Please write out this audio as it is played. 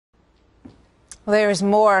Well, there is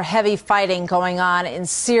more heavy fighting going on in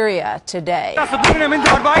Syria today. Violence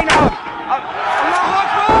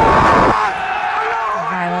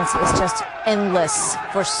is just endless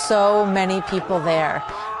for so many people there.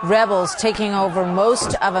 Rebels taking over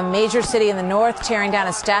most of a major city in the north, tearing down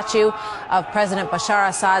a statue of President Bashar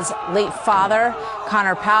Assad's late father.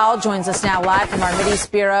 Connor Powell joins us now live from our Mideast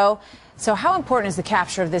Bureau. So how important is the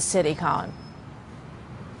capture of this city, Colin?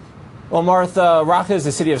 Well, Martha, Raqqa is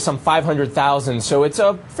a city of some 500,000, so it's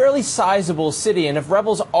a fairly sizable city, and if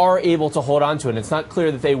rebels are able to hold on to it, it's not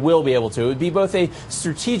clear that they will be able to. It would be both a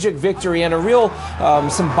strategic victory and a real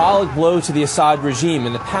symbolic blow to the Assad regime.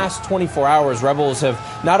 In the past 24 hours, rebels have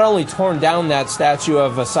not only torn down that statue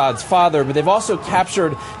of Assad's father, but they've also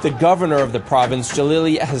captured the governor of the province,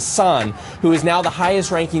 Jalili Hassan, who is now the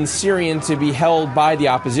highest-ranking Syrian to be held by the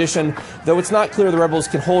opposition. Though it's not clear the rebels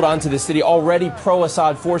can hold on to the city, already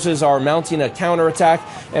pro-Assad forces are mounting a counterattack.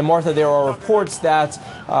 And Martha, there are reports that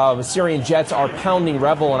Syrian jets are pounding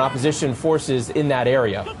rebel and opposition forces in that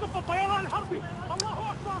area.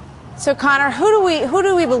 So, Connor, who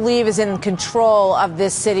do we believe is in control of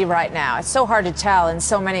this city right now? It's so hard to tell in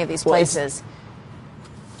so many of these places.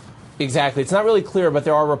 Exactly. It's not really clear, but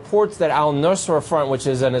there are reports that al-Nusra Front, which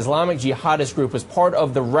is an Islamic jihadist group, was part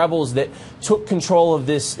of the rebels that took control of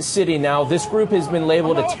this city. Now, this group has been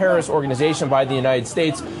labeled a terrorist organization by the United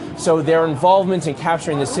States, so their involvement in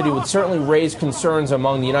capturing the city would certainly raise concerns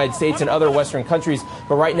among the United States and other Western countries.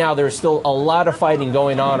 But right now, there's still a lot of fighting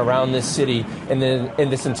going on around this city and in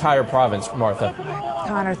this entire province, Martha.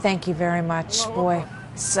 Connor, thank you very much. Boy,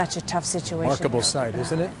 such a tough situation. Remarkable sight,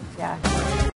 isn't it? Yeah.